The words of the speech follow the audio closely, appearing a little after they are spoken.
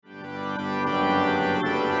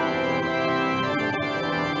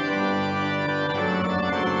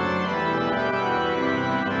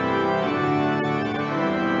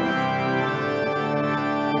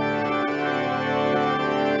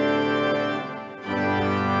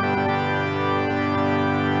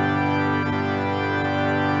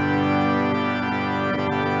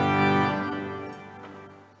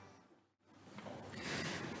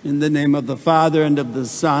In the name of the Father, and of the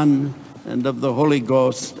Son, and of the Holy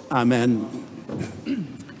Ghost. Amen.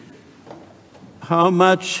 How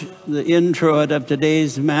much the introit of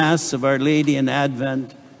today's Mass of Our Lady in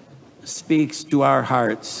Advent speaks to our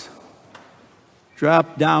hearts.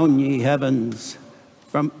 Drop down, ye heavens,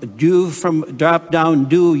 drop down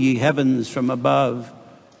dew, ye heavens, from above,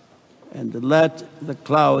 and let the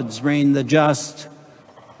clouds rain the just.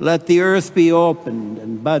 Let the earth be opened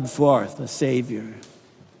and bud forth a Savior.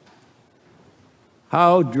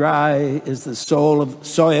 How dry is the soil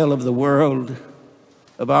of the world,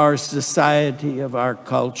 of our society, of our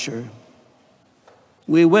culture.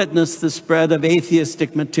 We witness the spread of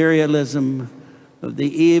atheistic materialism, of the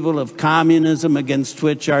evil of communism against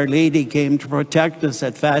which Our Lady came to protect us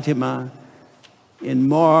at Fatima in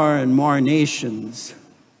more and more nations.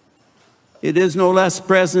 It is no less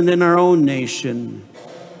present in our own nation,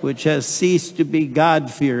 which has ceased to be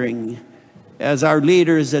God-fearing, as our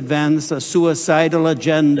leaders advance a suicidal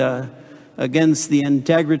agenda against the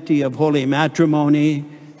integrity of holy matrimony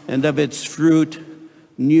and of its fruit,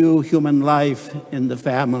 new human life in the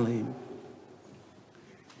family.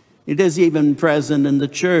 It is even present in the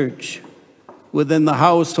church, within the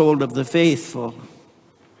household of the faithful.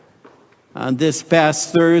 On this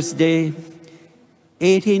past Thursday,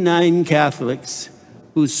 89 Catholics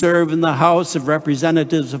who serve in the House of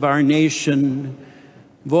Representatives of our nation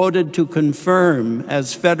voted to confirm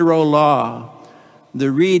as federal law the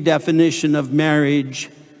redefinition of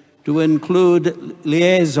marriage to include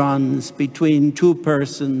liaisons between two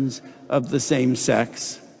persons of the same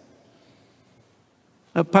sex.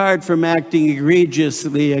 Apart from acting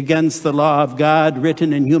egregiously against the law of God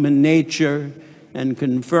written in human nature and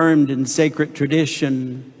confirmed in sacred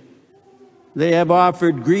tradition, they have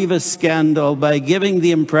offered grievous scandal by giving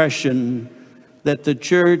the impression that the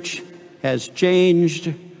Church has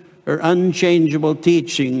changed her unchangeable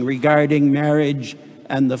teaching regarding marriage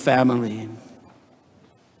and the family.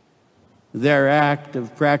 Their act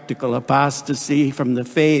of practical apostasy from the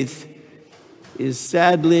faith is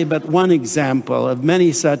sadly but one example of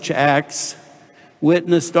many such acts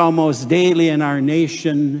witnessed almost daily in our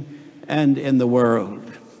nation and in the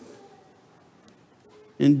world.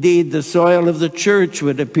 Indeed, the soil of the Church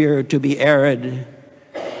would appear to be arid,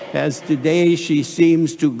 as today she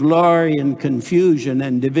seems to glory in confusion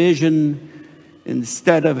and division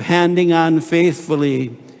instead of handing on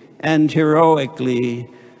faithfully and heroically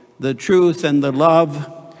the truth and the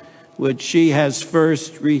love which she has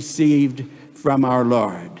first received from our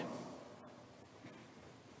Lord.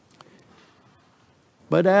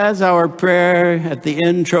 But as our prayer at the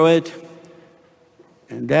introit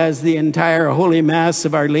and as the entire Holy Mass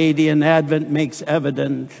of Our Lady in Advent makes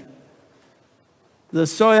evident, the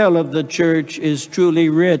soil of the Church is truly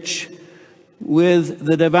rich with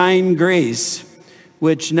the divine grace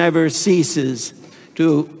which never ceases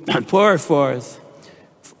to pour forth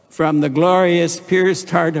from the glorious pierced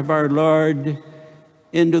heart of our Lord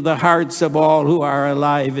into the hearts of all who are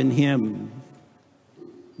alive in Him.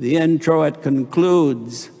 The introit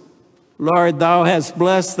concludes, Lord, Thou hast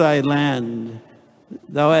blessed Thy land.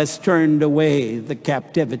 Thou hast turned away the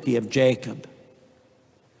captivity of Jacob.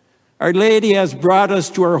 Our Lady has brought us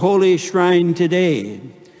to her holy shrine today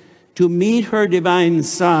to meet her divine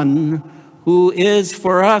Son, who is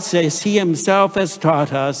for us, as He Himself has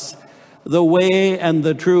taught us, the way and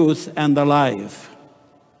the truth and the life.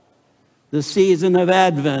 The season of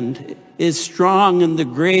Advent is strong in the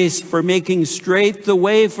grace for making straight the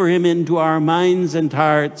way for Him into our minds and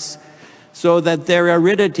hearts, so that their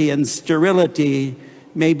aridity and sterility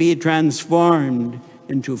may be transformed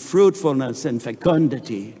into fruitfulness and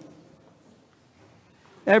fecundity.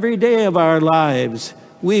 Every day of our lives,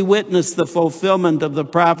 we witness the fulfillment of the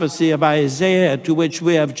prophecy of Isaiah to which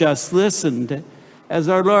we have just listened as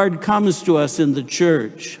our Lord comes to us in the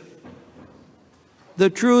Church.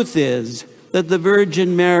 The truth is that the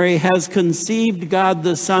Virgin Mary has conceived God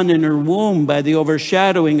the Son in her womb by the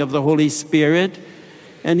overshadowing of the Holy Spirit,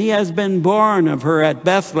 and He has been born of her at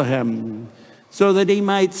Bethlehem, so that He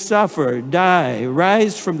might suffer, die,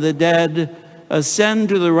 rise from the dead, ascend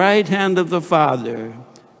to the right hand of the Father,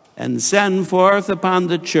 and send forth upon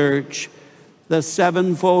the Church the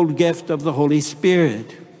sevenfold gift of the Holy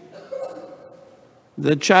Spirit.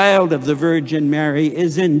 The child of the Virgin Mary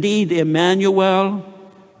is indeed Emmanuel,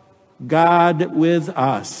 God with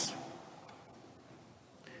us.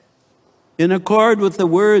 In accord with the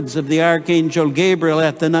words of the Archangel Gabriel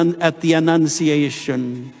at the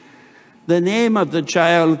Annunciation, the name of the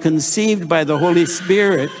child conceived by the Holy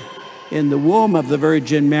Spirit in the womb of the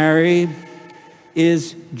Virgin Mary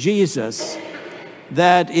is Jesus,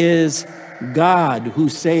 that is, God who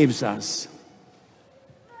saves us.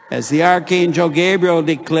 As the archangel Gabriel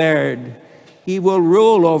declared, he will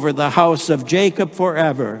rule over the house of Jacob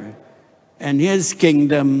forever, and his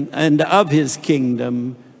kingdom, and of his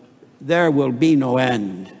kingdom there will be no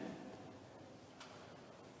end.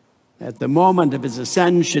 At the moment of his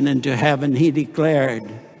ascension into heaven, he declared,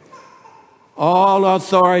 all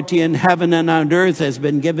authority in heaven and on earth has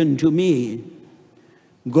been given to me.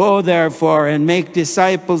 Go, therefore, and make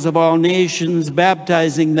disciples of all nations,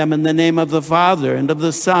 baptizing them in the name of the Father and of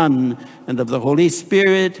the Son and of the Holy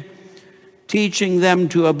Spirit, teaching them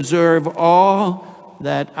to observe all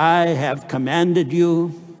that I have commanded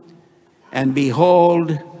you. And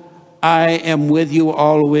behold, I am with you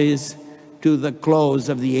always to the close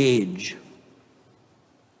of the age.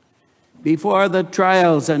 Before the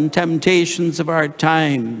trials and temptations of our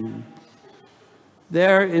time,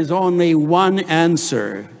 there is only one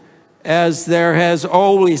answer, as there has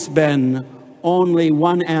always been only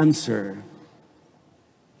one answer: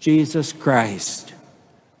 Jesus Christ,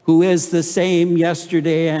 who is the same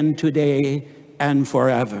yesterday and today and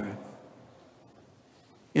forever.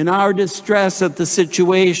 In our distress at the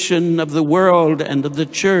situation of the world and of the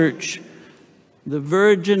church, the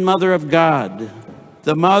Virgin Mother of God,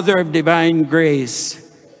 the Mother of Divine Grace,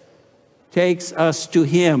 takes us to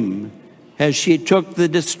him as she took the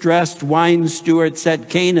distressed wine stewards at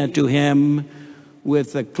Cana to him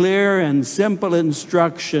with the clear and simple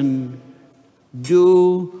instruction,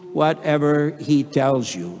 do whatever he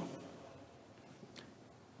tells you.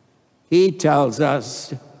 He tells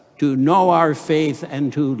us to know our faith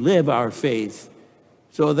and to live our faith,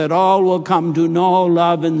 so that all will come to know,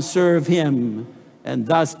 love, and serve him, and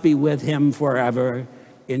thus be with him forever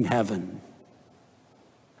in heaven.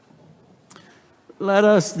 Let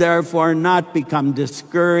us therefore not become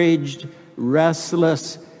discouraged,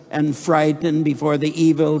 restless, and frightened before the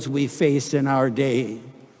evils we face in our day.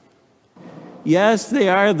 Yes, they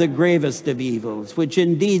are the gravest of evils, which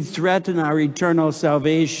indeed threaten our eternal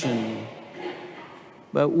salvation.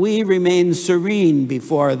 But we remain serene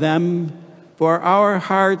before them, for our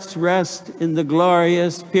hearts rest in the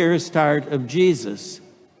glorious, pierced heart of Jesus.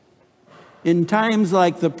 In times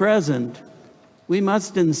like the present, we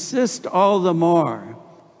must insist all the more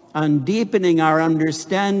on deepening our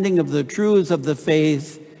understanding of the truths of the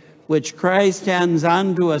faith which Christ hands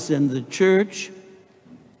on to us in the church,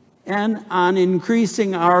 and on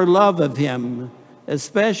increasing our love of him,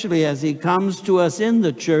 especially as he comes to us in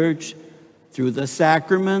the church through the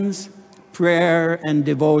sacraments, prayer, and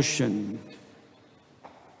devotion.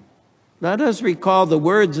 Let us recall the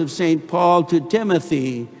words of St. Paul to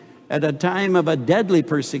Timothy at a time of a deadly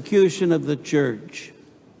persecution of the church.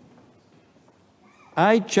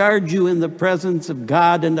 I charge you in the presence of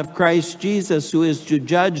God and of Christ Jesus, who is to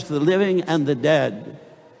judge the living and the dead,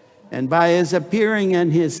 and by his appearing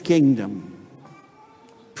in his kingdom.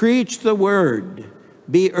 Preach the word,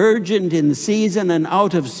 be urgent in season and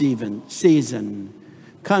out of season,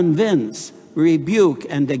 convince, rebuke,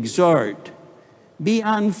 and exhort. Be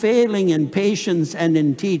unfailing in patience and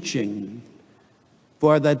in teaching.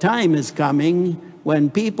 For the time is coming when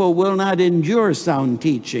people will not endure sound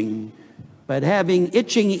teaching, but having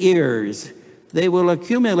itching ears, they will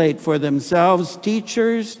accumulate for themselves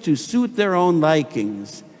teachers to suit their own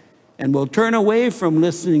likings, and will turn away from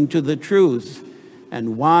listening to the truth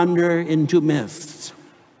and wander into myths.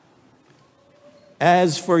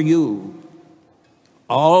 As for you,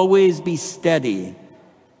 always be steady,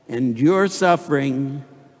 endure suffering,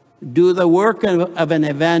 do the work of an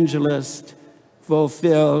evangelist,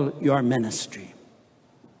 fulfill your ministry.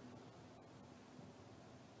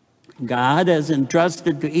 God has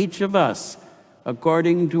entrusted to each of us,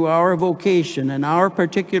 according to our vocation and our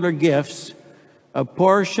particular gifts, a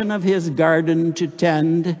portion of his garden to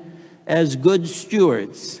tend as good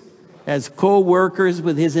stewards, as co-workers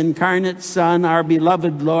with his incarnate Son, our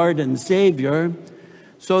beloved Lord and Savior,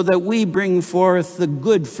 so that we bring forth the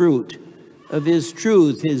good fruit of his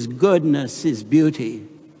truth, his goodness, his beauty.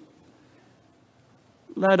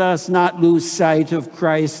 Let us not lose sight of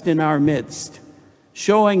Christ in our midst,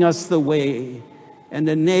 showing us the way and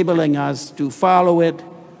enabling us to follow it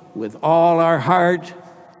with all our heart.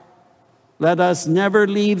 Let us never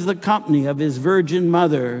leave the company of his Virgin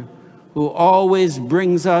Mother, who always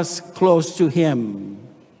brings us close to him.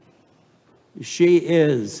 She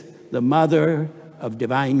is the Mother of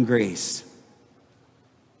divine grace.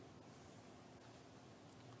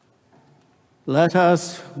 Let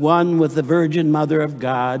us, one with the Virgin Mother of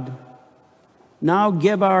God, now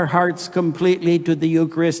give our hearts completely to the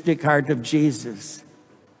Eucharistic heart of Jesus,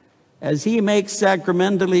 as he makes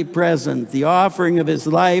sacramentally present the offering of his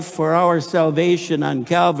life for our salvation on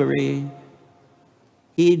Calvary.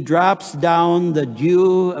 He drops down the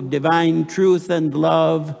dew of divine truth and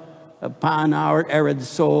love upon our arid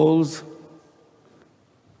souls.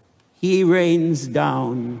 He rains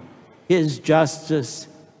down his justice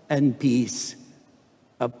and peace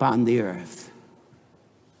upon the earth.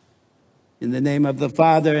 In the name of the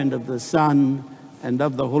Father, and of the Son, and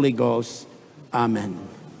of the Holy Ghost. Amen.